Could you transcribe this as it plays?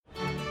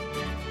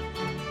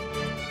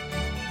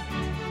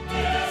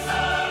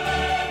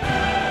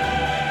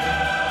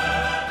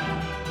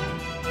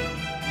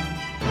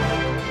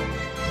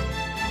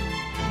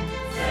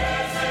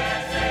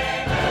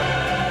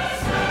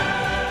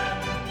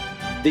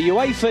The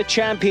UEFA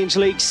Champions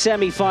League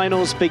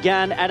semi-finals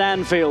began at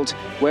Anfield,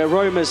 where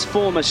Roma's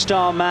former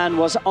star man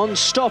was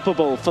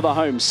unstoppable for the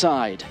home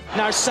side.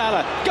 Now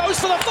Salah goes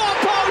for the far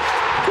post.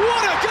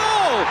 What a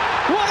goal!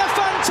 What a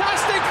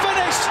fantastic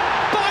finish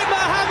by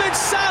Mohamed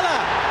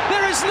Salah.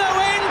 There is no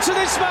end to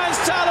this man's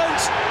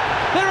talent.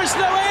 There is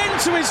no end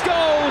to his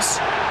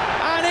goals.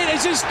 And it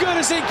is as good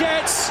as it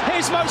gets.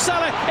 Here's Mo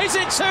Salah. Is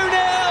it 2-0?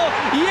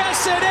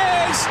 Yes, it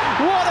is.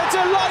 What a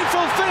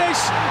delightful finish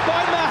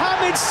by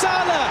Mohamed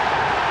Salah.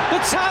 The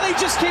tally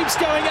just keeps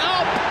going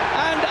up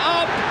and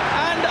up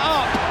and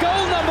up.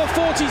 Goal number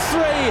 43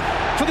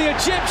 for the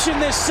Egyptian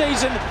this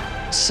season.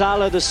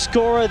 Salah, the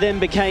scorer, then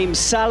became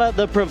Salah,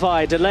 the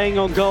provider, laying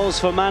on goals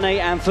for Mane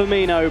and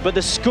Firmino. But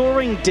the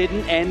scoring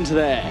didn't end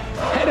there.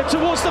 Headed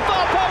towards the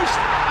far post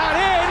and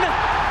in.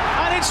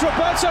 And it's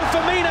Roberto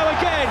Firmino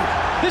again.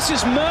 This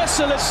is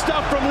merciless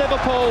stuff from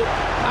Liverpool.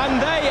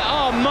 And they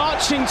are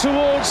marching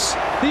towards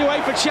the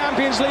UEFA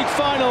Champions League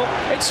final.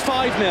 It's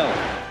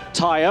 5-0.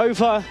 Tie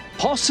over?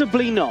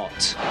 Possibly not.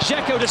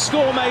 Dzeko to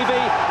score maybe,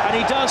 and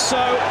he does so.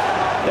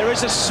 There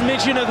is a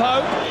smidgen of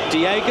hope.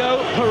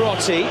 Diego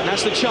Perotti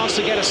has the chance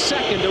to get a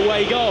second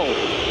away goal.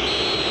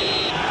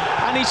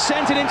 And he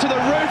sent it into the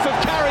roof of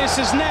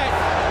Karius's net,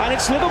 and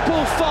it's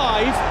Liverpool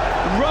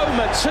 5,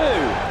 Roma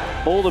 2.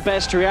 All the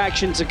best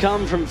reaction to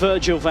come from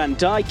Virgil van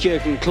Dijk,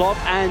 Jurgen Klopp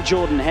and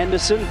Jordan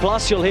Henderson.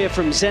 Plus you'll hear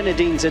from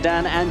Zinedine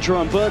Zidane and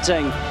Jérôme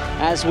Boateng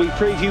as we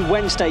preview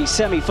Wednesday's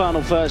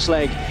semi-final first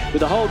leg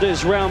with the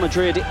holders Real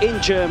Madrid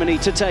in Germany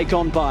to take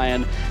on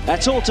Bayern.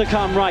 That's all to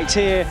come right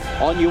here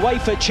on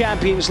UEFA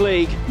Champions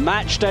League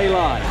Matchday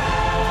Live.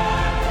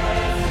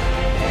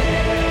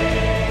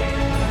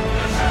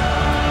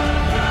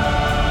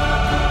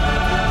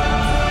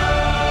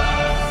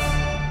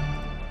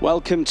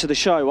 Welcome to the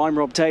show. I'm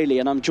Rob Daly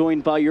and I'm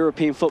joined by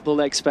European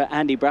football expert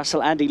Andy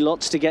Brassel. Andy,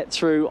 lots to get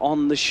through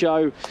on the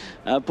show,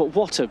 but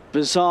what a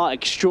bizarre,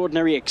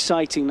 extraordinary,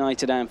 exciting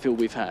night at Anfield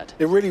we've had.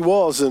 It really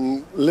was,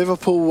 and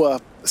Liverpool were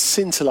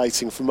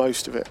scintillating for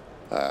most of it.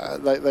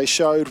 They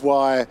showed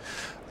why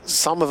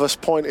some of us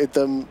pointed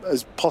them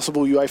as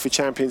possible UEFA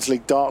Champions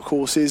League dark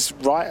horses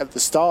right at the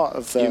start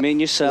of the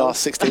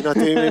last 16. I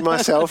do mean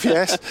myself,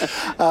 yes.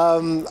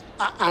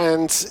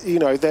 And you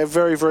know, they're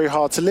very, very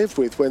hard to live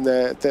with when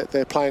they're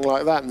playing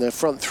like that, and their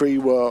front three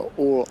were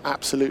all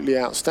absolutely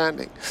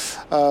outstanding.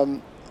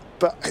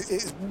 But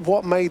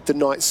what made the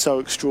night so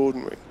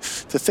extraordinary?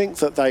 To think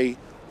that they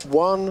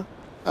won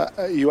a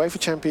UEFA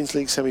Champions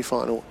League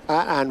semi-final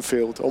at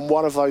Anfield on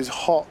one of those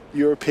hot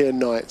European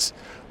nights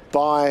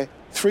by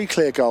 3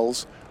 clear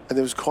goals, and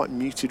there was quite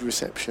muted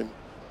reception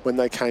when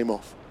they came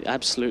off.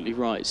 Absolutely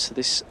right. So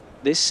this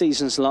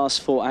season's last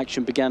 4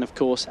 action began, of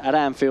course, at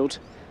Anfield.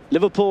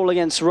 Liverpool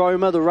against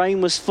Roma. The rain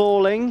was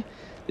falling.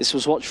 This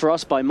was watched for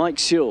us by Mike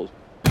Sewell.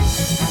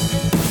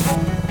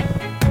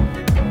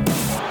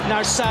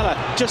 Now Salah,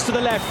 just to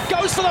the left,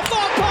 goes for the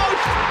far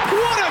post.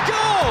 What a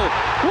goal!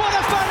 What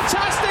a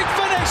fantastic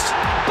finish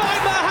by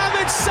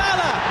Mohamed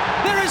Salah.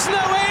 There is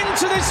no end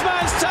to this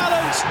man's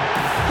talent.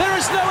 There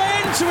is no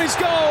end to his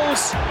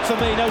goals.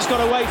 Firmino's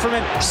got away from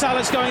him.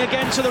 Salah's going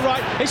again to the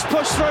right. It's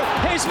pushed through.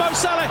 Here's Mo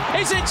Salah.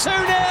 Is it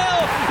 2-0?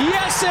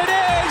 Yes, it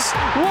is.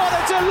 What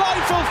a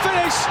delightful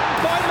finish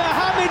by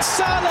Mohamed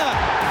Salah.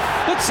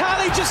 The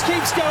tally just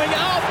keeps going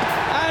up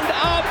and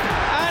up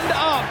and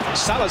up.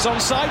 Salah's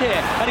onside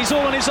here, and he's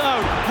all on his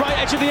own. Right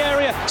edge of the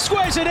area,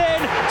 squares it in.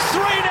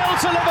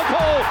 3-0 to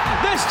Liverpool.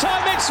 This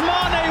time it's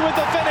Mane with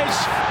the finish,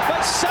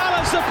 but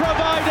Salah's the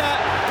provider.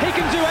 He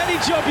can do any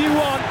job you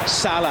want.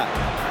 Salah,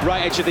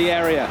 right edge of the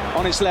area,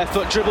 on his left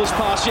foot, dribbles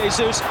past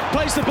Jesus,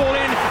 plays the ball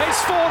in.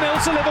 It's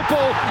 4-0 to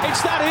Liverpool.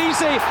 It's that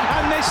easy,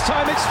 and this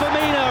time it's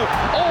Firmino.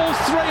 All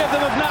 3 of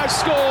them have now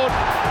scored.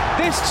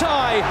 This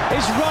tie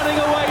is running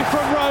away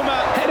from Roma,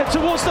 headed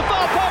towards the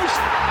far post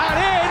and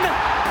in.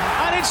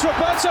 It's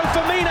Roberto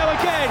Firmino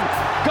again.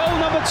 Goal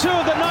number 2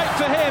 of the night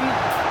for him.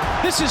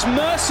 This is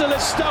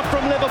merciless stuff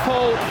from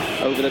Liverpool.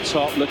 Over the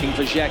top, looking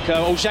for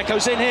Dzeko. Oh,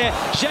 Dzeko's in here.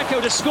 Dzeko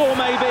to score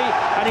maybe,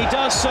 and he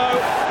does so.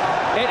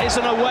 It is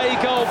an away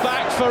goal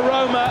back for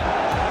Roma.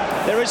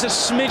 There is a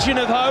smidgen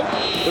of hope.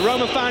 The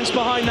Roma fans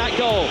behind that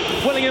goal,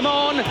 willing him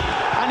on,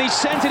 and he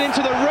sent it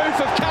into the roof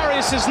of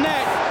Karius's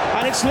net,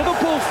 and it's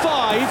Liverpool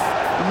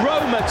 5,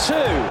 Roma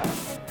 2.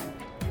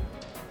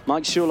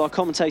 Mike Sewell, our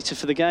commentator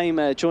for the game,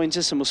 joins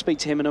us, and we'll speak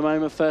to him in a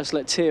moment. First,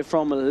 let's hear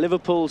from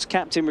Liverpool's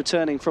captain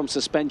returning from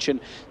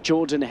suspension,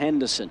 Jordan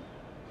Henderson.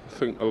 I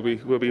think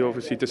we'll be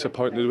obviously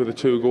disappointed with the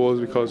 2 goals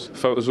because I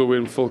felt as though we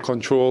were in full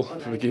control.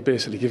 We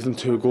basically give them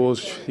 2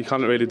 goals. You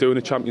can't really do in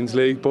the Champions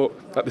League, but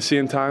at the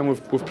same time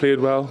we've played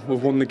well,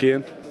 we've won the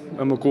game,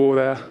 and we'll go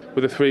there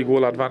with a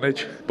 3-goal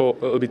advantage. But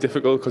it'll be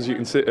difficult because you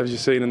can see, as you've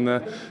seen in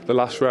the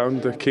last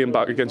round, they came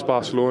back against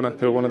Barcelona,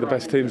 who are one of the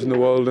best teams in the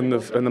world, and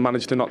they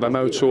managed to knock them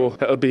out. So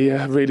it'll be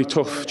a really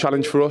tough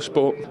challenge for us,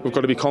 but we've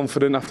got to be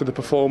confident after the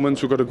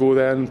performance. We've got to go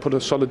there and put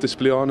a solid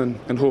display on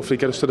and hopefully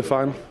get us to the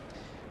final.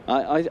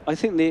 I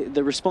think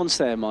the response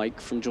there, Mike,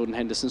 from Jordan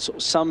Henderson sort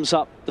of sums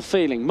up the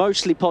feeling.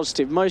 Mostly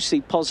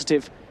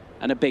positive,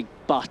 and a big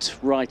but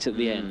right at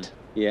the end.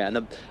 Yeah,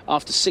 and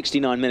after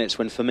 69 minutes,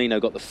 when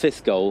Firmino got the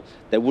 5th goal,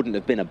 there wouldn't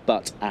have been a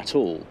but at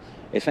all.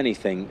 If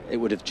anything, it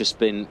would have just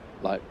been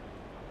like,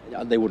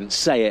 they wouldn't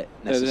say it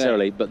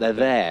necessarily, but they're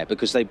there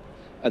because they,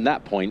 at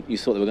that point, you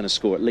thought they were going to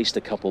score at least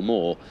a couple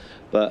more,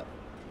 but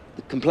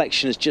the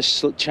complexion has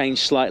just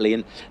changed slightly,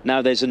 and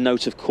now there's a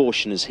note of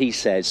caution, as he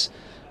says.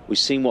 We've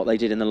seen what they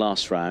did in the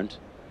last round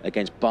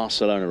against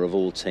Barcelona of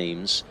all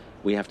teams.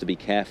 We have to be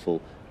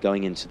careful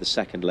going into the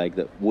second leg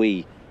that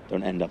we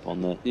don't end up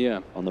on the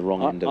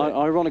wrong end of it.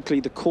 Ironically,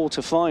 the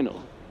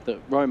quarter-final that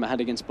Roma had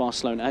against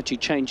Barcelona actually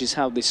changes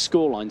how this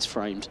scoreline's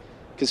framed,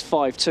 because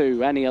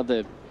 5-2 any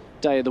other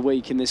day of the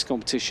week in this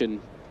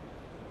competition,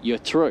 you're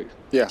through.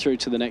 Yeah. Through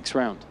to the next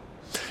round.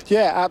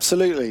 Yeah,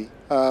 absolutely.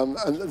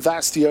 And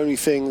that's the only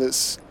thing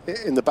that's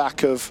in the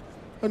back of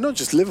not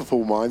just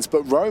Liverpool minds,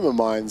 but Roma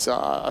minds.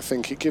 I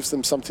think it gives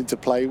them something to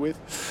play with.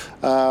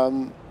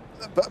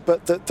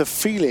 But the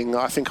feeling,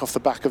 I think, off the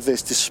back of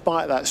this,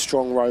 despite that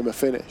strong Roma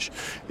finish,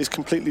 is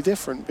completely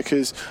different,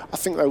 because I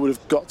think they would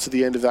have got to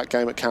the end of that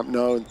game at Camp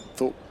Nou and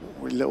thought,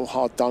 we're a little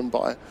hard done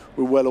by.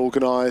 We're well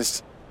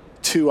organised.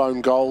 2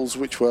 own goals,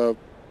 which were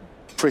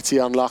pretty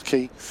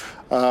unlucky.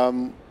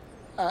 And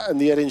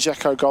the Edin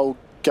Dzeko goal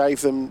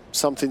gave them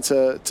something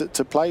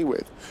to play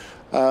with.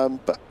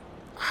 But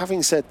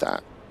having said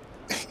that,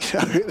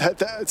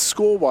 that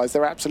score-wise,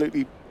 they're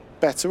absolutely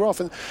better off.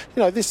 And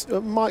this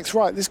Mike's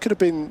right. This could have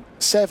been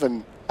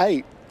 7,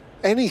 8,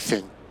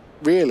 anything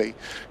really.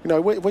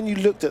 When you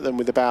looked at them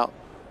with about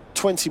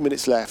 20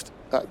 minutes left,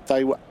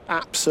 they were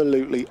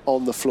absolutely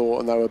on the floor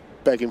and they were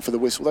begging for the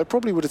whistle. They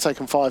probably would have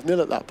taken 5-0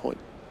 at that point.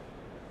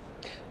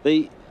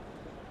 The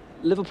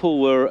Liverpool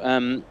were.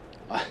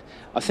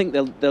 I think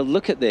they'll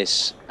look at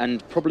this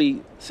and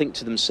probably think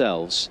to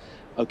themselves,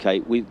 okay,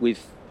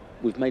 we've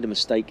made a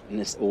mistake in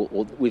this,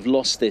 or we've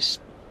lost this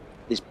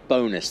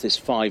bonus, this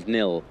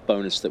 5-0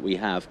 bonus that we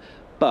have.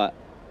 But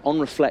on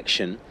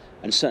reflection,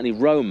 and certainly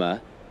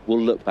Roma will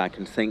look back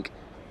and think,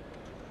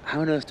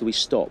 how on earth do we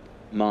stop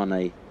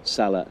Mane,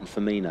 Salah and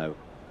Firmino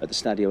at the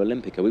Stadio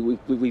Olimpico?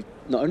 We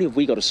not only have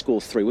we got to score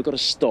 3, we've got to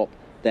stop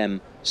them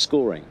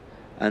scoring.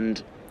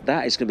 And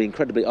that is going to be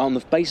incredibly, on the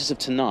basis of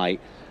tonight,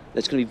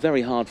 it's going to be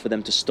very hard for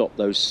them to stop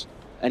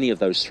any of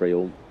those 3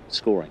 all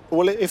scoring.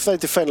 Well, if they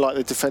defend like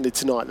they defended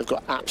tonight, they've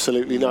got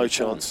absolutely no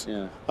chance.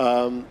 Yeah.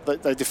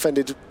 They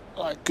defended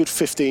a good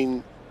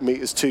 15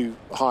 metres too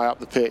high up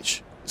the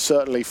pitch,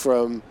 certainly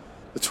from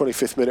the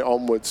 25th minute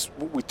onwards.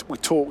 We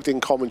talked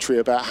in commentary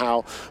about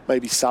how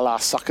maybe Salah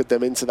suckered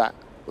them into that,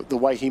 the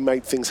way he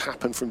made things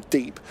happen from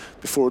deep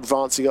before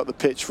advancing up the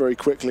pitch very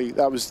quickly.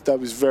 That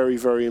was very,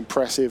 very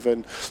impressive,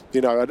 and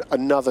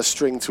another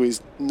string to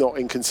his not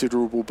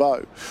inconsiderable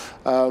bow.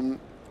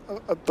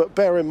 But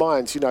bear in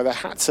mind, they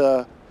had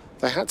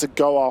to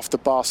go after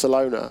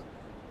Barcelona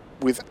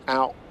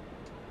without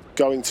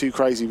going too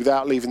crazy,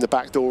 without leaving the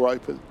back door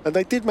open, and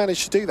they did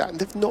manage to do that, and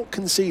they've not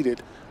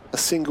conceded a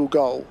single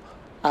goal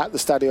at the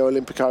Stadio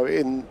Olimpico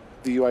in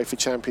the UEFA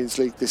Champions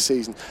League this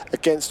season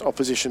against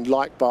opposition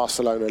like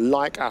Barcelona,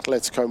 like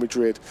Atletico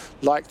Madrid,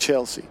 like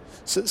Chelsea.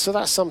 So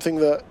that's something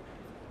that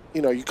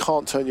you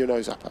can't turn your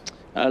nose up at.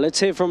 Let's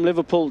hear from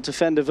Liverpool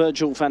defender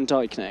Virgil van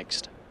Dijk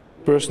next.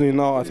 Personally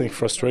now, I think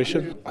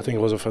frustration. I think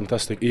it was a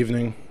fantastic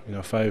evening.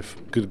 5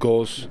 good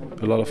goals,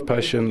 a lot of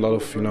passion, a lot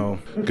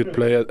of good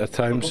play at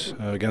times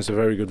against a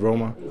very good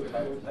Roma.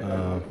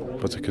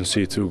 But to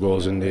concede 2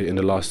 goals in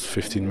the last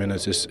 15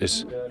 minutes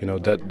is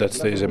that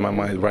stays in my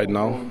mind right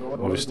now.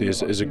 Obviously,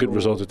 is a good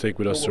result to take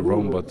with us to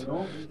Rome, but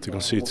to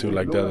concede 2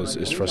 like that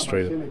is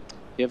frustrating.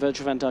 Yeah,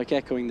 Virgil van Dijk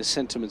echoing the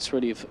sentiments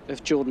really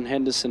of Jordan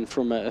Henderson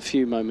from a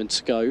few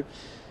moments ago.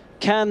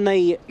 Can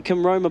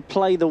Roma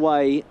play the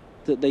way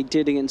that they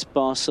did against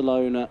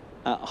Barcelona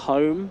at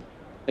home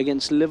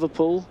against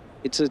Liverpool?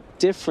 It's a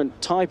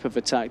different type of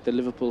attack that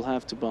Liverpool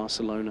have to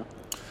Barcelona.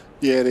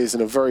 Yeah, it is,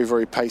 and a very,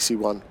 very pacey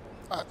one.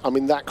 I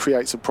mean, that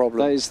creates a problem.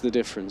 That is the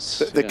difference.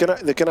 They're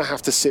gonna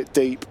have to sit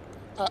deep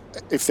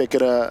if they're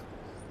gonna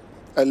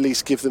at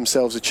least give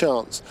themselves a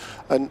chance.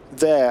 And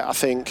there, I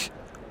think,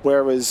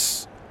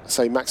 whereas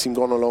say Maxime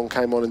Gonalon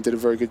came on and did a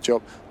very good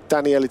job,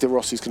 Daniele De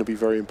Rossi is going to be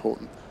very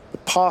important. The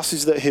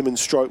passes that him and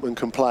Strootman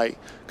can play,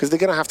 because they're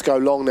going to have to go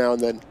long now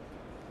and then,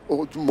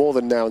 or more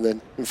than now and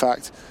then, in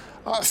fact.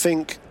 I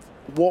think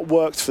what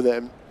worked for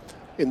them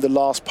in the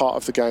last part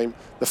of the game,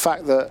 the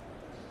fact that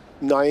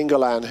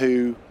Nainggolan,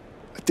 who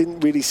didn't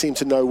really seem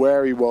to know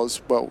where he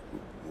was, well,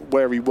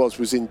 where he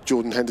was in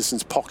Jordan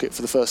Henderson's pocket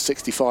for the first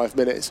 65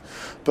 minutes,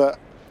 but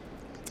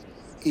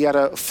he had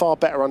a far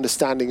better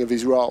understanding of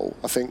his role.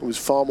 I think it was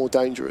far more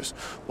dangerous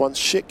once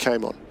Schick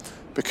came on,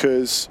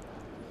 because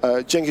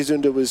Cengiz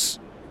Ünder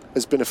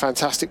has been a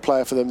fantastic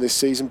player for them this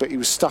season, but he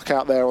was stuck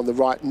out there on the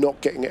right,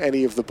 not getting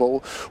any of the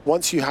ball.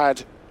 Once you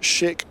had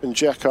Schick and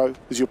Dzeko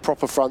as your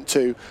proper front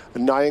 2,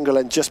 and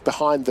Nainggolan just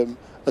behind them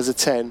as a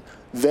 10,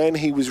 then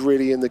he was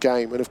really in the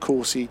game. And of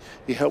course, he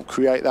helped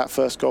create that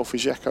first goal for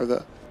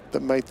Dzeko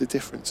that made the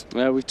difference.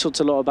 We've talked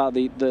a lot about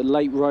the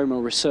late Roma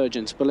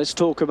resurgence, but let's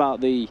talk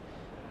about the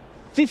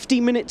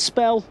 50-minute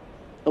spell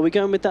Are we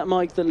going with that,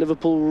 Mike, that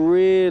Liverpool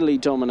really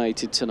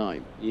dominated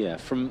tonight? Yeah,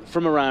 from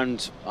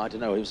around, I don't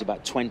know, it was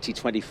about 20,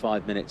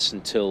 25 minutes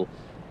until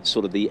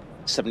sort of the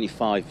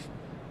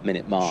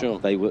 75-minute mark. Sure.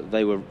 They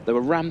were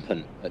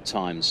rampant at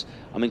times.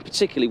 I mean,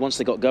 particularly once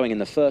they got going in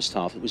the first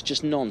half, it was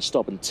just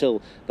non-stop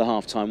until the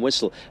half-time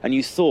whistle. And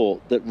you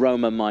thought that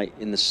Roma might,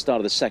 in the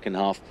start of the second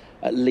half,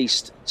 at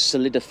least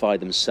solidify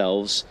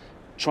themselves,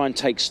 try and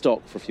take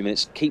stock for a few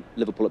minutes, keep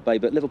Liverpool at bay,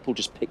 but Liverpool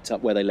just picked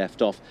up where they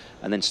left off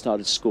and then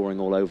started scoring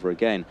all over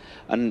again.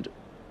 And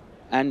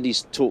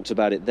Andy's talked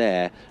about it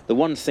there. The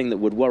one thing that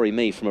would worry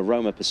me from a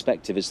Roma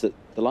perspective is that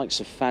the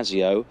likes of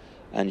Fazio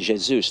and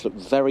Jesus looked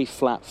very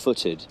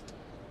flat-footed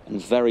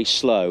and very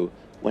slow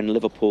when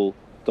Liverpool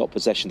got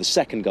possession. The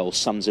second goal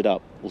sums it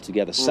up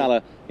altogether.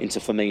 Salah into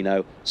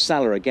Firmino.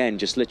 Salah again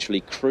just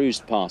literally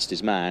cruised past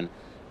his man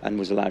and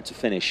was allowed to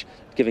finish,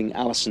 giving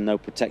Alisson no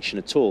protection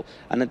at all.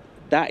 And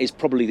that is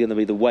probably going to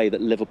be the way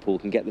that Liverpool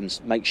can get them,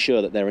 make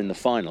sure that they're in the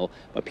final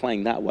by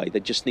playing that way. They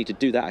just need to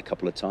do that a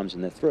couple of times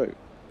and they're through.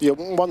 Yeah,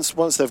 once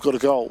they've got a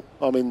goal,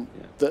 I mean,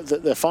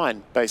 they're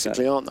fine,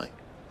 basically, aren't they?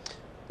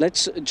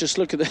 Let's just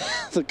look at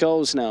the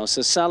goals now.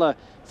 So Salah,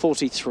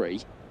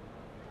 43.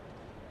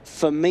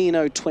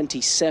 Firmino,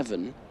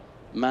 27.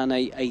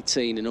 Mane,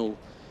 18 in all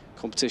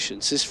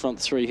competitions. This front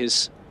three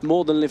has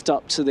more than lived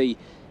up to the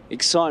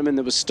excitement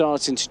that was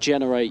starting to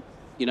generate,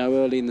 you know,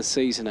 early in the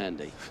season,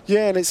 Andy.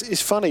 Yeah, and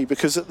it's funny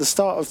because at the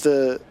start of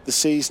the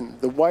season,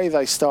 the way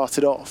they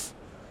started off,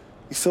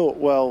 you thought,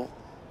 well,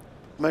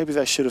 maybe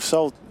they should have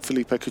sold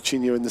Felipe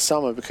Coutinho in the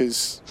summer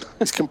because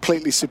it's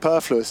completely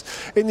superfluous.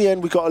 In the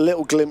end, we got a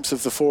little glimpse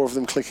of the four of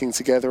them clicking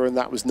together, and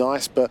that was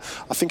nice. But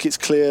I think it's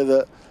clear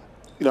that,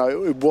 you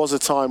know, it was a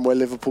time where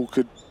Liverpool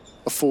could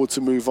afford to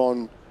move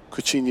on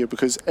Coutinho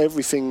because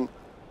everything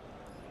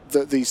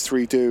that these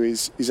three do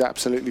is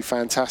absolutely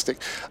fantastic.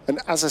 And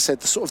as I said,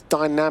 the sort of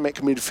dynamic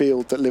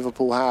midfield that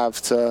Liverpool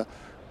have to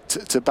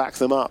back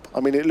them up. I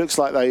mean, it looks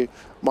like they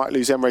might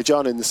lose Emre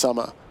Can in the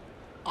summer.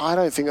 I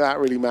don't think that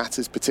really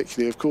matters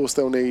particularly. Of course,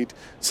 they'll need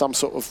some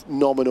sort of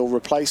nominal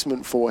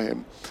replacement for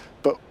him.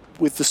 But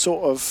with the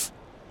sort of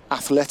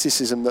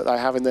athleticism that they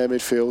have in their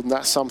midfield, and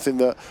that's something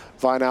that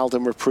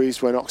Wijnaldum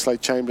reprised when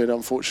Oxlade-Chamberlain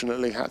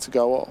unfortunately had to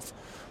go off,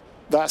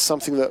 that's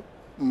something that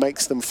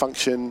makes them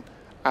function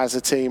as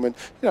a team. And,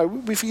 you know,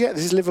 we forget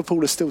this,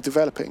 Liverpool are still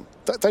developing.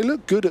 They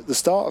looked good at the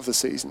start of the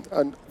season,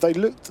 and they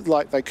looked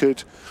like they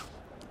could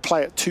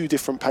play at two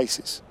different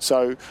paces.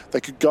 So they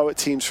could go at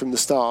teams from the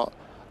start,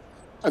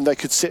 and they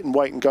could sit and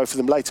wait and go for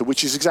them later,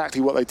 which is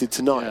exactly what they did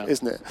tonight,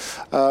 isn't it?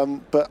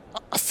 But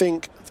I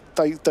think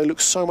they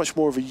look so much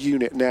more of a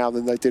unit now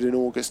than they did in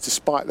August,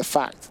 despite the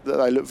fact that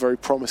they look very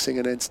promising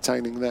and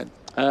entertaining then.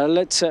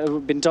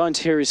 We've been dying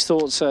to hear his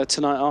thoughts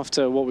tonight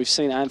after what we've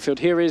seen at Anfield.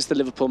 Here is the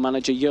Liverpool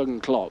manager, Jurgen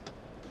Klopp.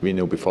 We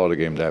knew before the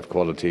game they have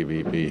quality.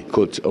 We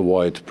could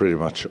avoid pretty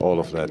much all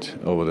of that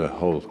over the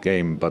whole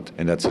game, but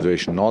in that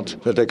situation not.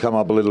 That they come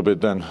up a little bit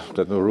then,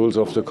 that the rules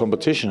of the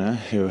competition,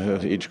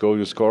 each goal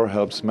you score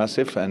helps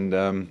massive, and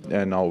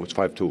now it's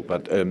 5-2.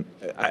 But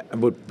I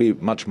would be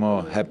much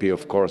more happy,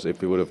 of course,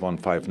 if we would have won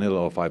 5-0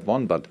 or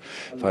 5-1, but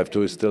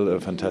 5-2 is still a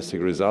fantastic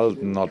result.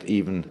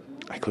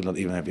 I could not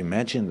even have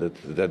imagined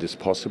that is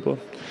possible.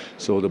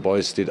 So the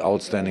boys did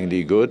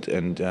outstandingly good,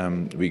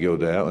 and we go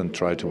there and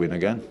try to win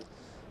again.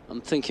 I'm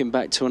thinking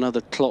back to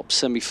another Klopp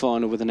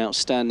semi-final with an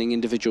outstanding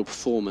individual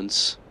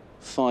performance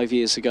 5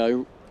 years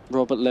ago.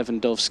 Robert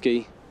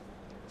Lewandowski,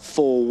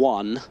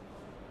 4-1,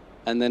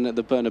 and then at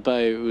the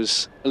Bernabeu it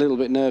was a little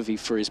bit nervy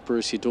for his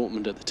Borussia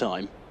Dortmund at the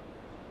time.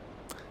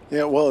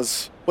 Yeah, it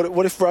was.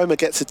 What if Roma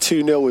gets a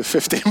 2-0 with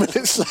 15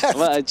 minutes left?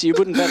 Well, you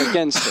wouldn't bet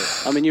against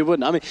it. I mean, you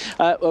wouldn't. I mean,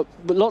 but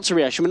lots of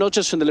reaction, not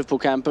just from the Liverpool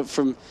camp, but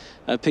from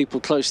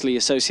people closely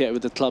associated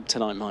with the club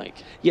tonight, Mike.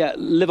 Yeah,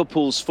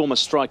 Liverpool's former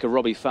striker,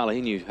 Robbie Fowler,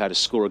 he knew how to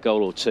score a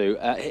goal or two.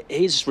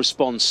 His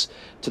response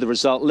to the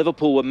result,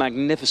 Liverpool were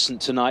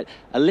magnificent tonight,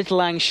 a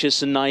little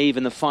anxious and naive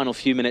in the final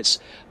few minutes.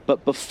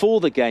 But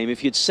before the game,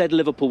 if you'd said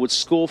Liverpool would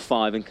score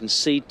 5 and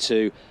concede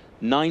 2,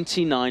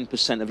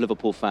 99% of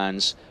Liverpool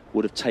fans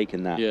would have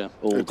taken that. Yeah,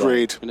 all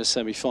agreed. day. In a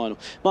semi-final.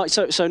 Mike,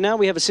 so now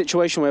we have a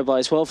situation whereby,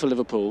 as well for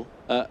Liverpool,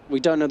 we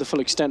don't know the full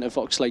extent of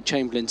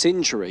Oxlade-Chamberlain's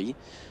injury,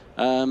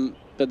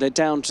 but they're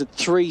down to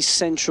 3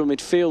 central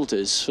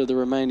midfielders for the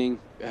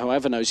remaining,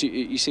 however knows.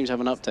 You seem to have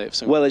an update of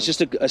something. Well, there's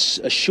just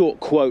a short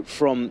quote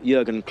from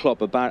Jurgen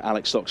Klopp about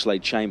Alex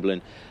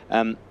Oxlade-Chamberlain.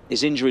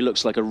 His injury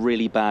looks like a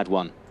really bad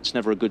one. It's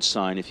never a good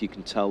sign if you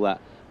can tell that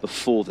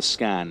before the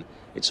scan.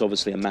 It's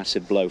obviously a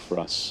massive blow for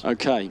us.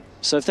 OK,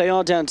 so if they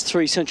are down to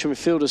 3 central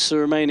midfielders for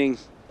the remaining,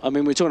 I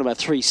mean, we're talking about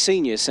 3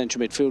 senior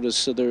central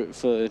midfielders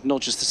for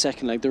not just the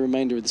second leg, the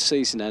remainder of the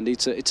season, Andy.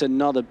 It's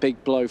another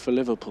big blow for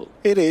Liverpool.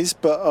 It is,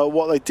 but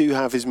what they do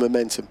have is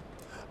momentum.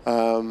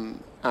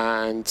 You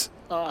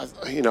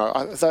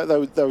know,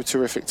 they were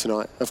terrific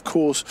tonight. Of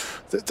course,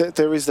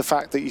 there is the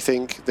fact that you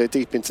think they're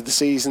deep into the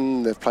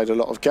season, they've played a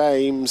lot of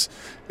games.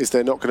 Is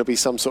there not going to be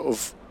some sort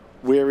of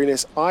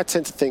weariness? I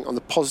tend to think on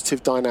the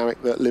positive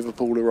dynamic that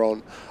Liverpool are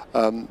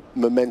on,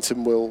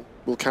 momentum will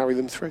carry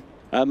them through.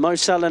 Mo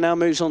Salah now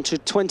moves on to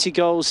 20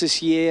 goals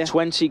this year.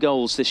 20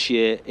 goals this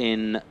year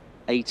in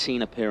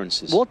 18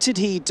 appearances. What did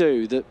he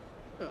do that,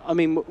 I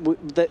mean,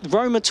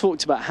 Roma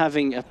talked about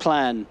having a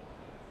plan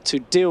to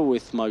deal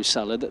with Mo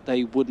Salah that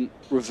they wouldn't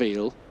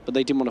reveal, but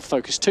they didn't want to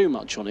focus too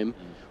much on him.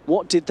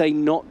 What did they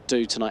not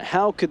do tonight?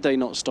 How could they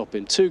not stop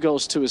him? 2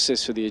 goals, 2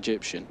 assists for the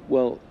Egyptian.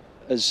 Well,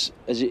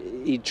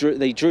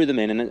 they drew them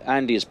in, and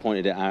Andy has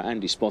pointed it out,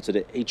 Andy spotted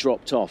it, he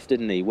dropped off,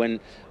 didn't he? When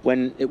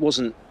it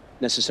wasn't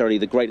necessarily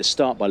the greatest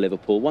start by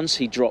Liverpool, once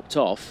he dropped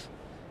off,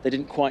 they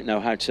didn't quite know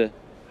how to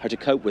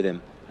cope with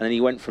him. And then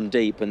he went from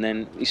deep, and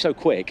then he's so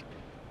quick.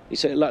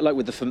 He's so, like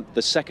with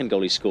the second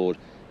goal he scored,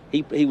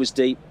 he was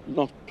deep,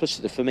 not plus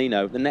to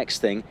Firmino. The next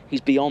thing,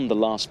 he's beyond the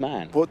last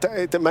man. Well,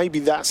 maybe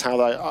that's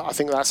how I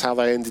think that's how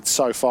they ended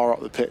so far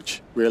up the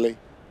pitch. Really,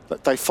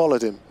 they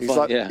followed him. He's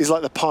like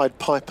the Pied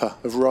Piper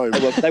of Rome.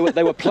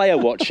 They were player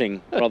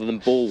watching rather than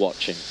ball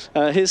watching.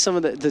 Here's some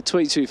of the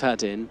tweets we've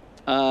had in.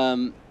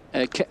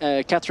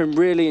 Catherine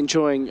really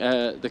enjoying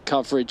the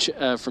coverage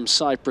from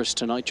Cyprus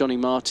tonight. Johnny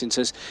Martin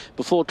says,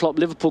 before Klopp,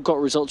 Liverpool got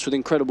results with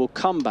incredible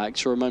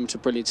comebacks or a moment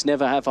of brilliance.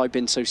 Never have I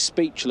been so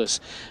speechless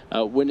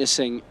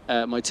witnessing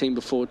my team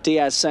before.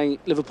 Diaz saying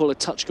Liverpool a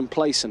touch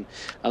complacent,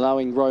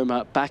 allowing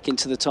Roma back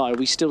into the tie. Are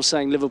we still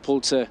saying Liverpool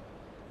to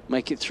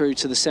make it through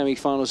to the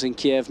semi-finals in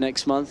Kiev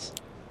next month?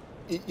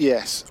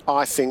 Yes,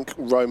 I think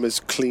Roma's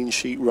clean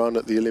sheet run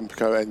at the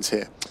Olimpico ends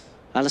here.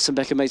 Alisson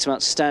Becker made some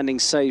outstanding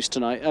saves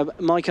tonight.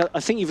 Mike, I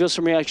think you've got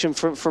some reaction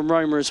from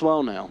Roma as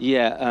well now.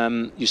 Yeah,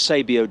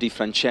 Eusebio Di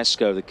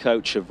Francesco, the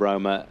coach of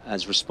Roma,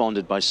 has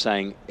responded by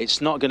saying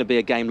it's not going to be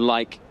a game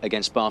like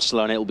against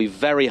Barcelona. It will be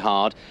very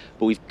hard,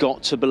 but we've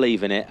got to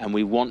believe in it, and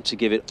we want to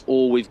give it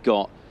all we've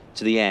got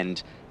to the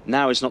end.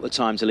 Now is not the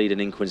time to lead an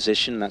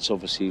inquisition. That's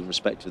obviously in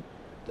respect to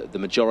the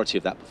majority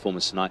of that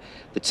performance tonight.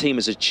 The team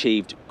has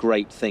achieved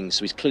great things,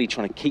 so he's clearly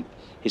trying to keep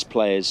his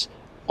players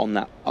on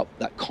that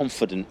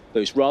confident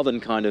boost rather than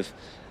kind of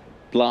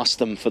blast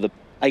them for the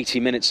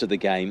 80 minutes of the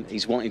game.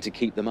 He's wanting to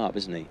keep them up,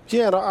 isn't he?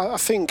 Yeah, and I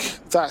think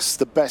that's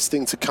the best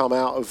thing to come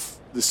out of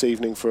this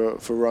evening for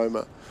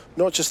Roma.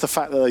 Not just the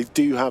fact that they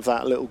do have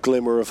that little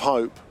glimmer of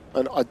hope,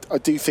 and I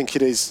do think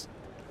it is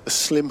a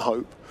slim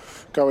hope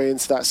going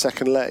into that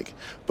second leg,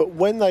 but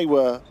when they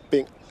were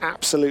being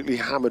absolutely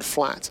hammered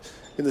flat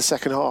in the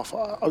second half,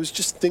 I was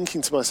just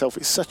thinking to myself,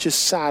 it's such a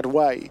sad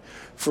way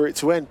for it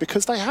to end,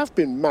 because they have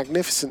been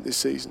magnificent this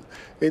season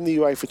in the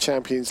UEFA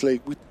Champions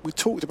League. We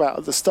talked about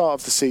at the start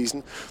of the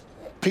season,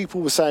 people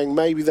were saying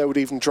maybe they would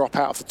even drop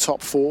out of the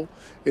top 4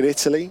 in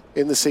Italy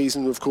in the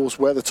season, of course,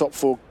 where the top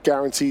 4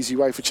 guarantees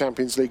UEFA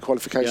Champions League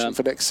qualification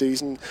for next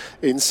season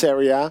in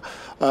Serie A.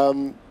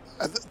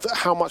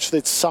 How much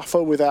they'd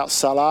suffer without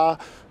Salah.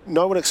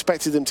 No one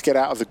expected them to get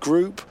out of the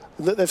group,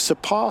 and that they've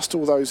surpassed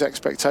all those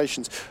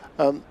expectations.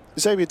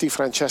 Eusebio Di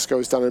Francesco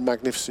has done a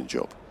magnificent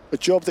job. A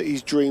job that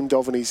he's dreamed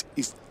of, and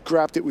he's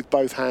grabbed it with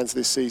both hands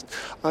this season.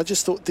 I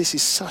just thought this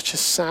is such a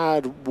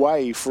sad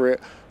way for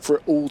it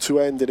all to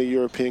end in a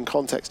European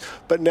context.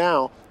 But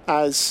now,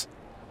 as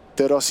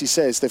De Rossi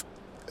says,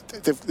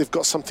 they've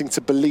got something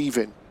to believe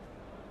in.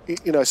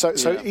 You know,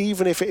 so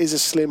even if it is a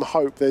slim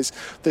hope, there's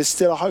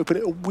still a hope, and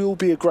it will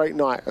be a great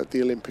night at the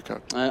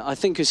Olimpico. I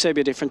think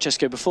Eusebio Di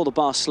Francesco, before the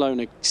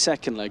Barcelona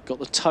second leg, got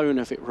the tone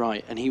of it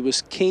right, and he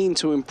was keen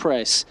to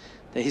impress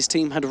that his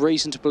team had a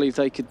reason to believe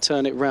they could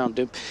turn it round.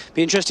 It'd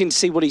be interesting to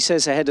see what he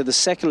says ahead of the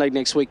second leg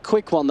next week.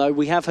 Quick one, though.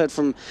 We have heard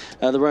from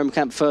the Rome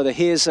camp further.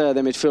 Here's the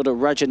midfielder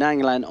Radja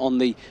Nainggolan on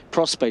the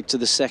prospect of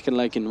the second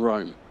leg in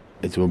Rome.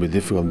 It will be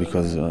difficult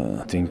because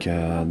I think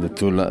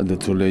the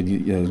two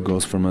late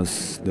goals from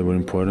us, they were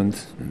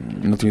important.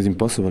 Nothing is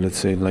impossible, let's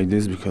say it like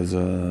this, because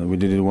we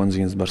did it once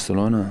against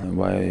Barcelona.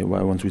 Why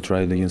won't we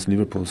try it against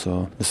Liverpool?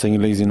 So the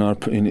second leg is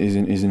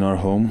in our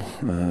home.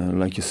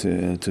 Like you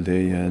said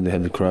today, they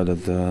had the crowd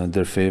at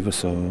their favour,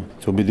 so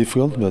it will be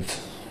difficult,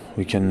 but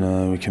we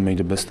can make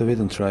the best of it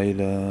and try it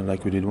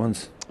like we did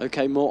once.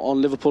 OK, more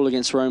on Liverpool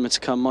against Roma to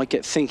come. Mike,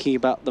 get thinking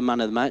about the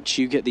man of the match.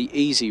 You get the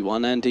easy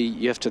one. Andy,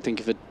 you have to think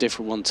of a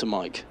different one to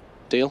Mike.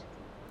 Deal?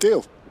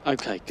 Deal.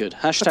 OK, good.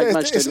 Hashtag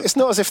Matchday. It's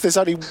not as if there's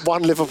only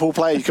one Liverpool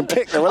player you can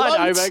pick. There are loads.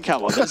 I know, but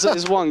come on.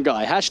 There's one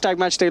guy. Hashtag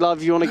Matchday Live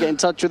if you want to get in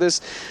touch with us.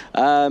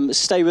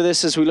 Stay with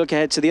us as we look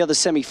ahead to the other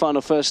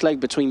semi-final first leg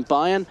between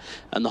Bayern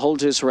and the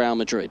holders Real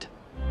Madrid.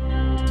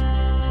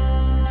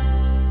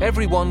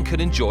 Everyone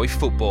can enjoy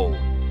football,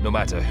 no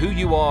matter who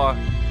you are,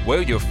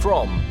 where you're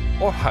from,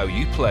 or how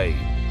you play.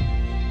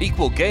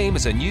 Equal Game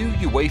is a new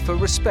UEFA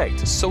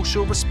Respect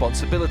Social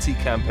Responsibility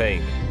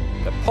campaign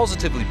that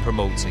positively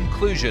promotes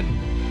inclusion,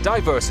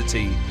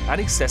 diversity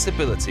and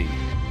accessibility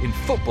in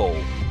football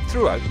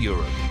throughout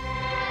Europe.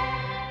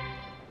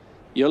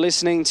 You're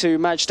listening to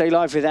Matchday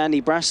Live with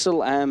Andy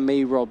Brassel and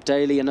me, Rob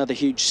Daly. Another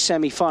huge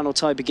semi-final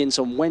tie begins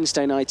on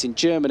Wednesday night in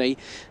Germany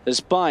as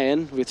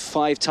Bayern, with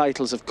 5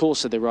 titles of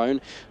course of their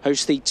own,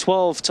 host the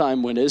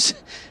 12-time winners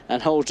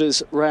and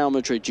holders Real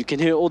Madrid. You can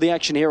hear all the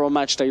action here on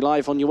Matchday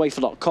Live on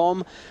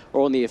UEFA.com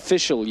or on the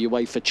official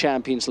UEFA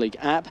Champions League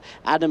app.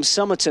 Adam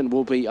Summerton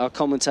will be our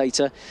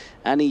commentator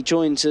and he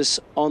joins us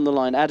on the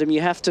line. Adam,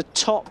 you have to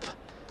top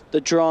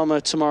the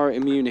drama tomorrow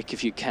in Munich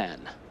if you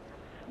can?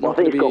 Well, I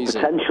think it's got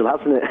potential,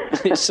 hasn't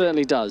it? It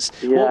certainly does.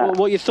 Yeah. What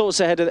are your thoughts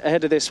ahead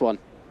of this one?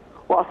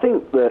 Well, I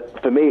think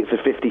that for me it's a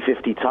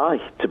 50-50 tie,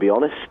 to be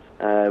honest.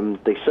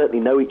 They certainly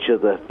know each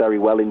other very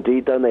well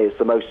indeed, don't they? It's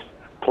the most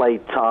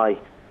played tie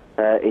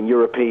in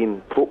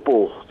European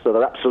football, so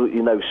they're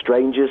absolutely no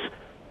strangers.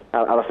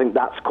 And I think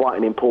that's quite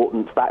an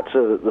important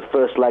factor. The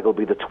first leg will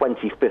be the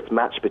 25th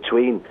match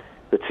between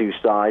the two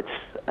sides.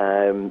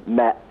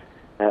 Met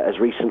as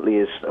recently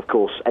as, of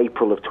course,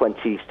 April of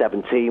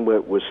 2017, where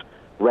it was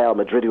Real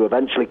Madrid who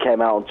eventually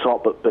came out on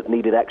top, but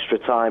needed extra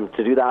time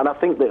to do that. And I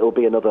think that it'll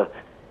be another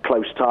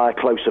close tie,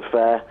 close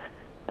affair.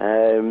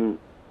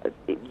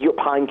 Jupp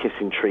Heynckes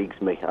intrigues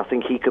me. I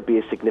think he could be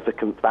a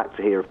significant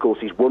factor here. Of course,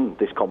 he's won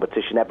this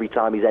competition every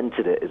time he's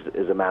entered it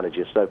as a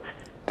manager, so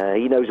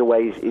he knows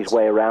his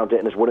way around it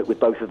and has won it with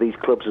both of these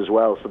clubs as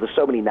well. So there's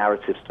so many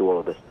narratives to all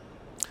of this.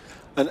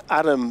 And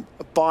Adam,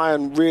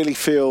 Bayern really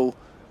feel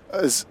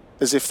as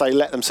if they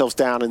let themselves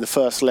down in the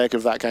first leg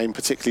of that game,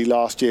 particularly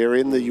last year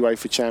in the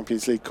UEFA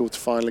Champions League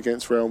quarter-final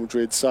against Real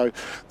Madrid. So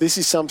this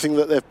is something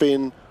that they've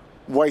been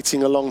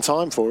waiting a long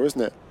time for,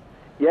 isn't it?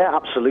 Yeah,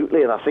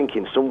 absolutely. And I think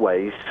in some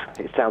ways,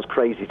 it sounds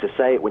crazy to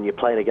say it when you're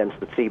playing against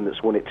the team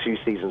that's won it 2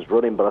 seasons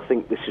running, but I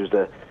think this was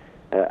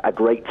a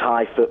great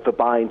tie for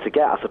Bayern to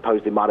get. I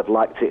suppose they might have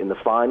liked it in the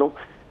final.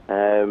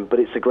 But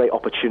it's a great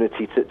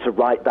opportunity to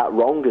right that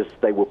wrong, as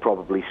they will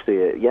probably see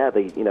it. Yeah,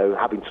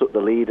 having took the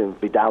lead, and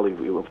Vidal,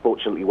 who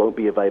unfortunately won't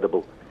be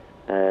available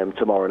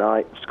tomorrow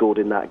night, scored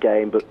in that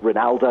game. But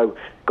Ronaldo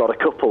got a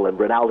couple, and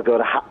Ronaldo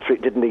got a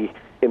hat-trick, didn't he,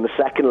 in the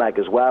second leg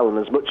as well. And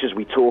as much as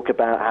we talk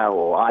about how,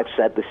 or I've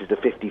said this is a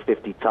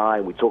 50-50 tie,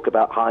 and we talk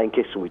about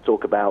Heynckes and we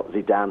talk about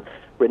Zidane,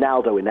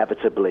 Ronaldo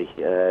inevitably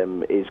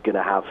is going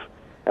to have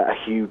a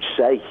huge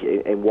say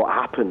in what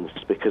happens,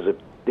 because of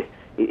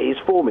his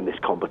form in this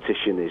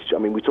competition is, I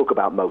mean, we talk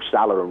about Mo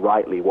Salah and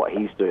rightly what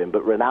he's doing,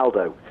 but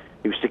Ronaldo,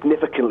 who's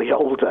significantly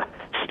older,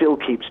 still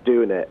keeps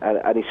doing it,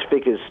 and his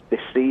figures this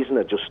season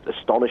are just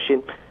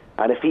astonishing.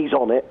 And if he's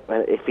on it,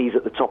 if he's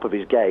at the top of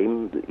his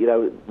game,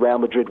 Real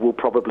Madrid will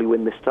probably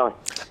win this tie.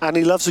 And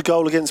he loves a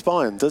goal against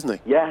Bayern, doesn't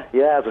he? Yeah,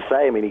 as I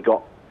say, I mean, he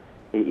got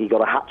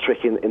a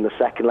hat-trick in the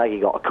second leg, he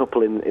got a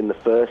couple in the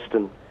first,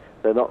 and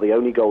they're not the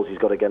only goals he's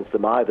got against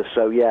them either.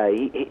 So, yeah,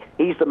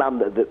 he's the man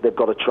that they've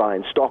got to try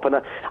and stop. And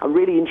I'm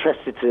really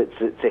interested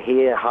to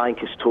hear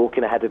Heynckes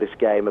talking ahead of this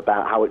game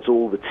about how it's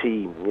all the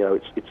team.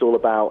 It's all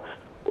about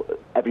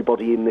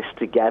everybody in this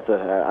together.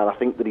 And I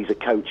think that he's a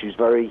coach who's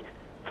very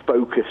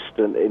focused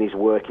in his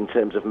work in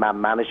terms of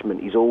man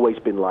management. He's always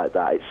been like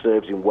that. It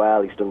serves him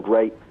well. He's done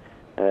great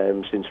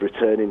since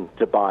returning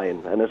to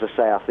Bayern. And as I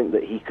say, I think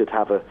that he could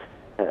have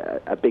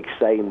a big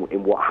say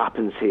in what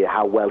happens here,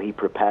 how well he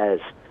prepares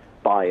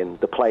Bayern.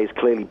 The players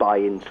clearly buy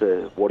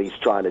into what he's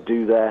trying to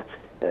do there.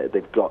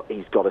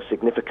 He's got a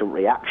significant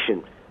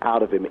reaction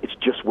out of him. It's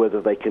just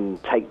whether they can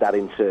take that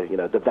into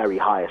the very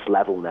highest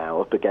level now,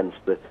 up against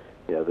the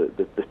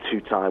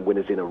 2-time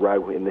winners in a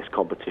row in this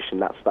competition.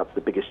 That's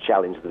the biggest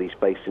challenge that he's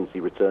faced since he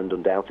returned,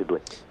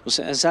 undoubtedly.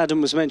 Well, as Adam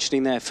was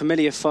mentioning there,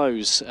 familiar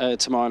foes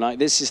tomorrow night.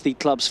 This is the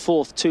club's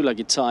 4th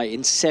two-legged tie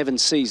in 7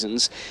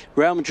 seasons.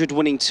 Real Madrid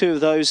winning 2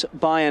 of those,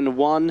 Bayern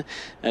 1.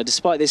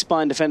 Despite this,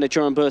 Bayern defender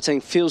Jérôme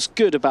Boateng feels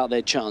good about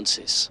their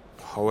chances.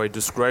 How I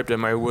describe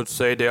them, I would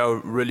say they are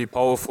really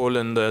powerful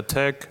in the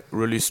attack,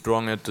 really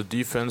strong at the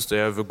defense. They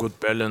have a good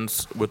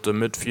balance with the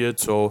midfield,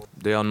 so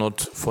they are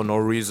not for no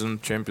reason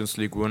Champions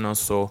League winners.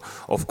 So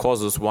of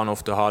course it's one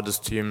of the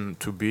hardest teams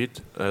to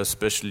beat,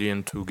 especially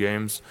in 2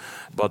 games.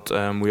 But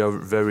we are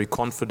very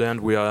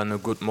confident, we are in a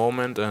good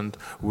moment, and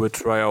we'll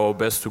try our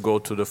best to go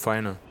to the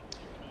final.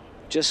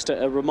 Just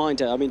a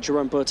reminder, I mean,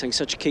 Jérôme Boateng,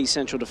 such a key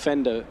central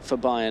defender for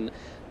Bayern,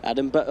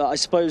 Adam, but I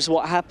suppose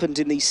what happened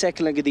in the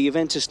second leg of the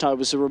Juventus tie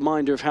was a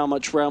reminder of how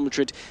much Real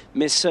Madrid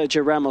miss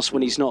Sergio Ramos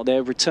when he's not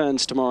there,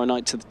 returns tomorrow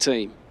night to the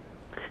team.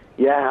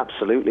 Yeah,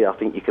 absolutely. I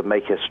think you could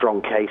make a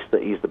strong case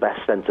that he's the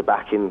best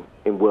centre-back in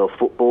world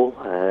football.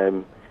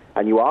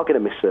 And you are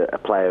going to miss a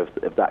player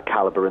of that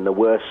calibre, and there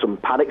were some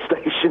panic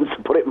stations,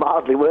 to put it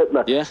mildly, weren't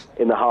there,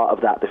 in the heart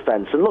of that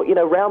defence. And look,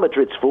 Real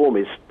Madrid's form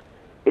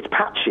it's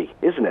patchy,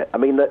 isn't it? I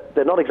mean,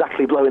 they're not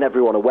exactly blowing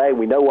everyone away, and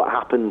we know what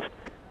happened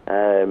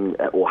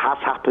or has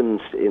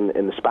happened in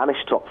the Spanish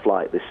top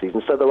flight this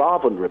season. So there are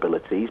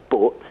vulnerabilities,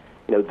 but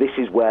this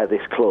is where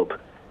this club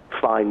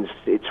finds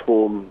its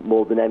form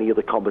more than any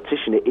other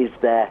competition. It is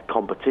their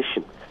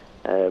competition.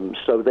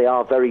 So they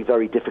are very,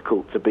 very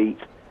difficult to beat.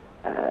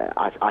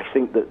 I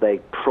think that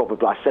they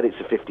probably, I said it's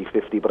a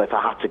 50-50, but if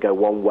I had to go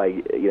one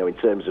way, in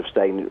terms of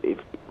saying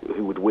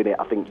who would win it,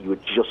 I think you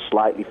would just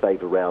slightly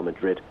favour Real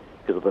Madrid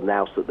because of the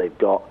nous that they've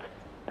got.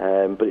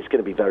 But it's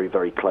going to be very,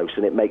 very close,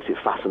 and it makes it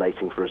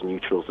fascinating for us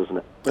neutrals, doesn't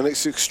it? And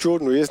it's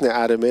extraordinary, isn't it,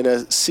 Adam, in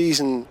a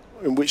season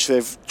in which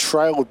they've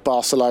trailed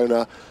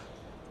Barcelona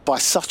by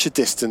such a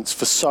distance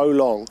for so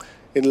long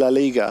in La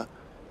Liga.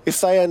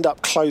 If they end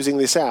up closing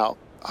this out,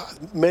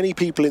 many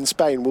people in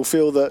Spain will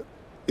feel that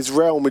it's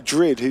Real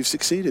Madrid who've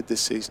succeeded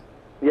this season.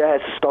 Yeah,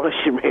 it's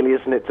astonishing, really,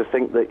 isn't it, to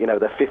think that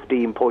they're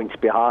 15 points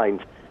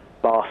behind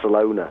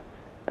Barcelona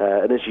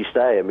And as you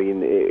say, I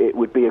mean, it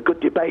would be a good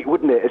debate,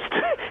 wouldn't it? As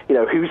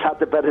to, who's had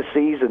the better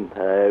season.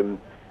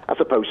 I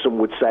suppose some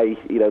would say,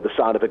 the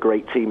sign of a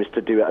great team is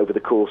to do it over the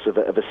course of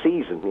a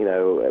season,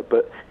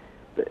 but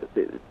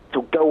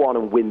to go on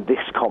and win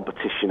this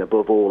competition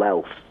above all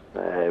else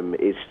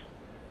is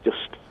just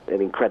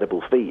an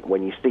incredible feat.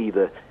 When you see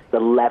the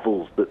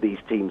levels that these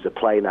teams are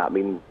playing at, I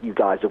mean, you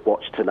guys have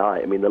watched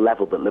tonight. I mean, the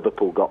level that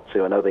Liverpool got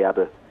to, I know they had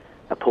a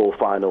poor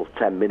final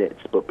 10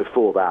 minutes, but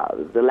before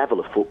that, the level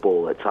of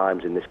football at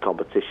times in this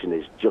competition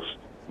is just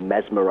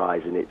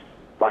mesmerising. It's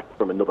like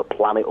from another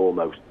planet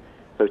almost.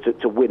 So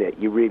to win it,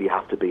 you really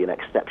have to be an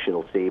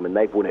exceptional team, and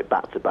they've won it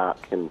back-to-back,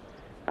 and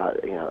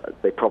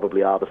they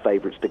probably are the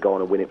favourites to go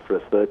on and win it for a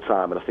third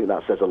time, and I think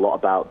that says a lot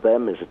about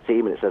them as a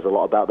team, and it says a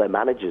lot about their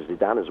manager,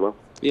 Zidane, as well.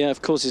 Yeah,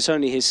 of course, it's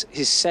only his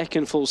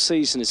second full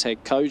season as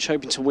head coach,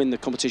 hoping to win the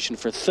competition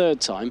for a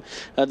third time.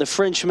 The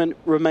Frenchman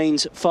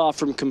remains far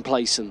from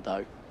complacent,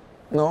 though.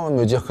 I've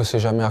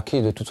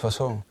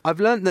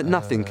learned that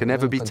nothing can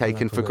ever be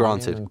taken for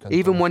granted,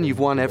 even when you've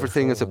won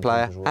everything as a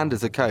player and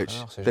as a coach.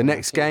 The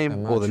next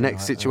game or the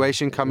next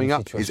situation coming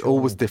up is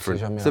always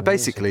different. So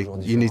basically,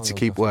 you need to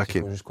keep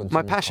working.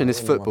 My passion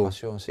is football.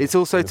 It's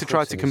also to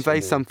try to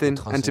convey something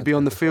and to be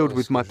on the field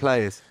with my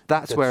players.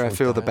 That's where I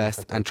feel the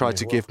best and try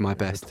to give my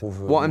best.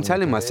 What I'm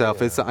telling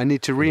myself is that I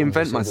need to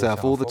reinvent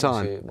myself all the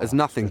time, as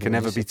nothing can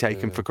ever be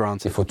taken for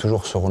granted.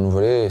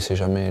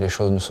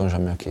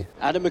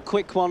 Adam, a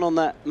quick one on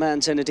that man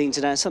Zinedine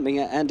Zidane, something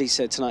Andy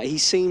said tonight. He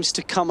seems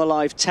to come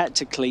alive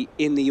tactically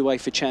in the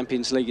UEFA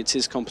Champions League. It's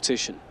his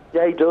competition.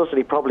 Yeah, he does, and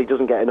he probably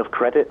doesn't get enough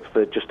credit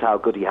for just how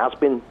good he has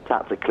been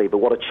tactically. But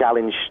what a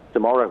challenge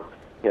tomorrow,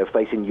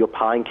 facing Jupp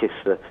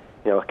Heynckes,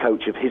 a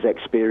coach of his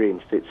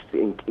experience.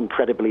 It's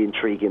incredibly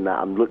intriguing that.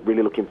 I'm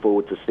really looking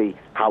forward to see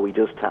how he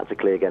does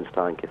tactically against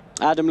Heynckes.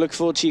 Adam, look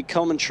forward to your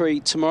commentary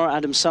tomorrow.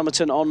 Adam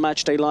Summerton on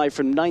Matchday Live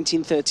from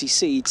 19:30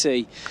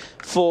 CET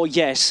for,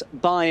 yes,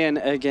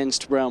 Bayern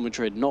against Real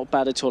Madrid. Not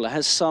bad at all. It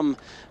has some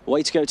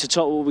way to go to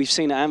top what we've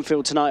seen at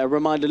Anfield tonight. A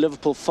reminder,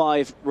 Liverpool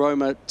 5,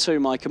 Roma 2,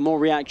 Mike. And more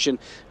reaction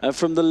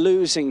from the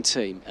losing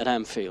team at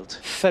Anfield.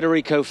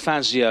 Federico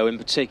Fazio, in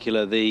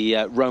particular,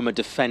 the Roma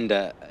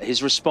defender.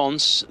 His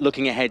response,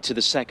 looking ahead to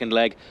the second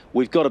leg,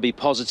 we've got to be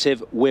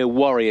positive. We're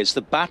warriors.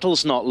 The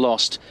battle's not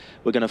lost.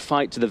 We're going to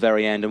fight to the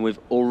very end, and we've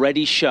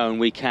already shown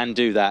we can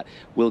do that.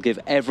 We'll give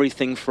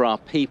everything for our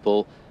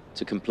people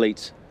to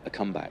complete a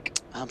comeback.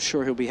 I'm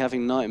sure he'll be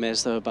having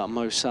nightmares, though, about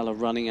Mo Salah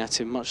running at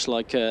him, much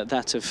like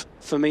that of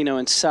Firmino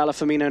and Salah.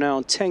 Firmino now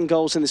on 10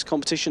 goals in this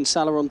competition.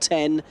 Salah on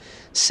 10.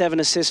 7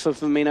 assists for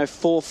Firmino,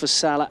 4 for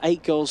Salah,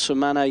 8 goals for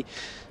Mane.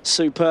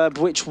 Superb.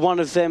 Which one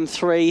of them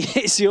three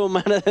is your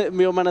man of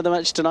the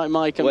match tonight,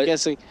 Mike? I'm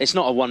guessing. It's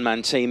not a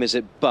one-man team, is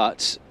it?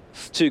 But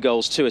 2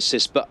 goals, 2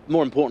 assists. But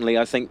more importantly,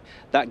 I think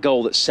that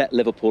goal that set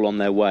Liverpool on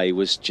their way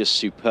was just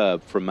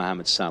superb from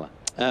Mohamed Salah.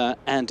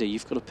 Andy,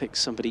 you've got to pick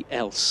somebody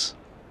else.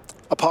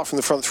 Apart from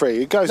the front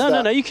three, it goes.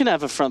 No, you can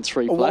have a front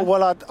three player.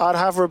 Well, I'd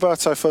have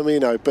Roberto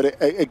Firmino,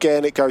 but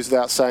again, it goes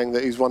without saying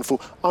that he's wonderful.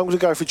 I'm going to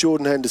go for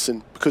Jordan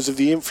Henderson because of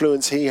the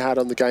influence he had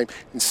on the game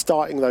in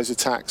starting those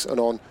attacks and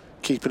on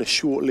keeping a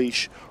short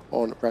leash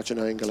on Radja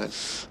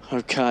Nainggolan.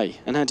 OK,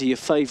 and Andy, your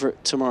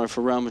favourite tomorrow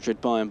for Real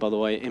Madrid Bayern, by the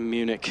way, in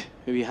Munich.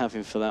 Who are you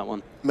having for that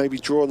one? Maybe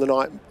draw on the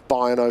night,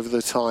 Bayern over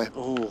the tie.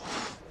 Oh.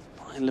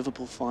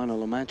 Liverpool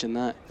final, imagine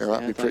that. Yeah,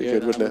 that'd be pretty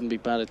good, wouldn't it? That wouldn't be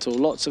bad at all.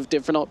 Lots of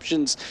different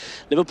options.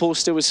 Liverpool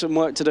still with some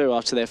work to do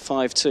after their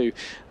 5-2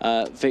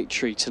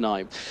 victory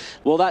tonight.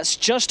 Well, that's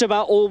just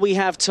about all we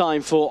have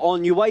time for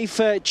on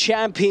UEFA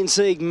Champions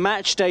League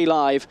Matchday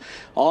Live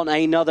on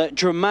another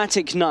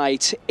dramatic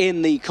night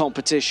in the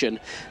competition.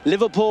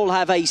 Liverpool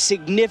have a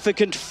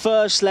significant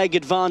first leg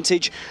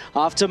advantage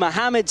after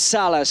Mohamed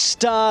Salah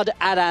starred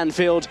at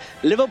Anfield.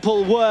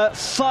 Liverpool were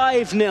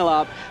 5-0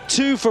 up,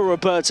 2 for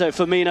Roberto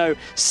Firmino,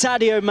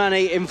 Sadio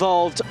Mane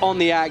involved on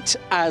the act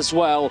as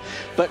well.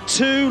 But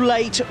 2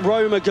 late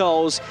Roma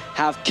goals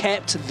have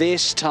kept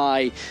this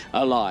tie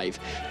alive.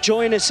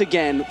 Join us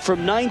again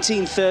from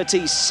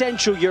 19:30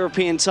 Central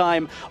European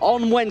time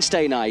on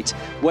Wednesday night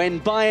when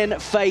Bayern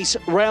face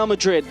Real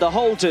Madrid, the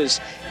holders,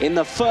 in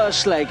the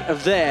first leg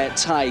of their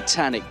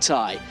titanic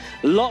tie.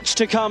 Lots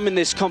to come in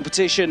this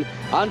competition.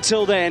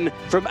 Until then,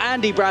 from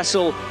Andy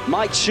Brassel,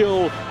 Mike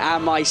Schul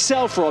and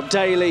myself, Rob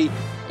Daly,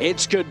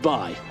 it's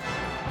goodbye.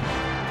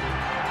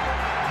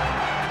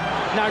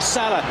 Now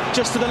Salah,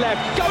 just to the left,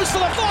 goes for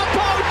the far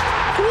post.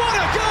 What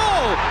a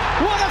goal!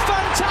 What a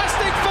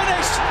fantastic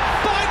finish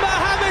by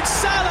Mohamed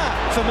Salah.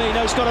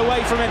 Firmino's got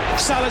away from him.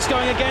 Salah's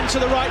going again to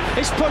the right.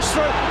 It's pushed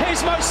through.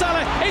 Here's Mo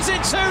Salah. Is it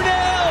 2-0?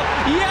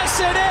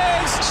 Yes, it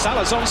is.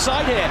 Salah's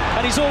onside here,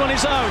 and he's all on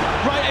his own.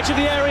 Right edge of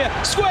the area,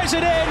 squares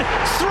it in.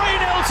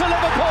 3-0 to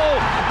Liverpool.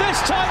 This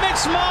time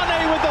it's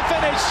Mane with the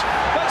finish,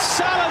 but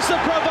Salah's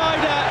the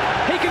provider.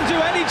 He can do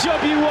any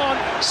job you want.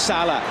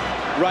 Salah,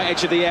 right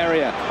edge of the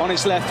area, on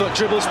his left foot,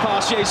 dribbles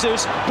past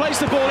Jesus, plays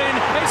the ball in.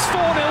 It's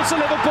 4-0 to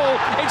Liverpool.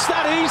 It's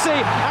that easy,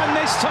 and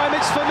this time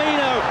it's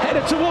Firmino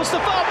headed towards the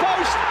far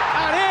post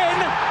and in,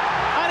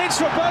 and it's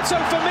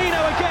Roberto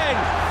Firmino again.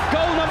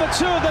 Goal number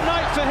 2 of the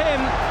night for him.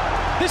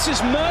 This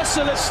is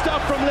merciless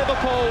stuff from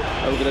Liverpool.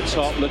 Over the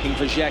top, looking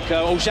for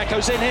Dzeko. Oh,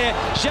 Dzeko's in here.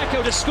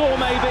 Dzeko to score,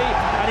 maybe,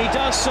 and he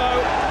does so.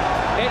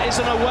 It is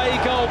an away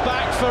goal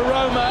back for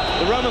Roma.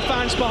 The Roma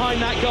fans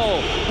behind that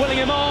goal. Willing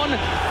him on,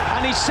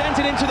 and he sent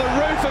it into the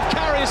roof of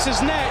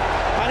Karius's net,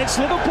 and it's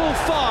Liverpool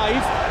 5,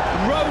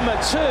 Roma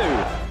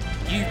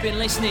 2. You've been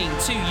listening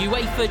to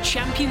UEFA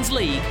Champions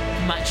League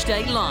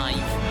Matchday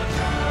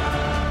Live.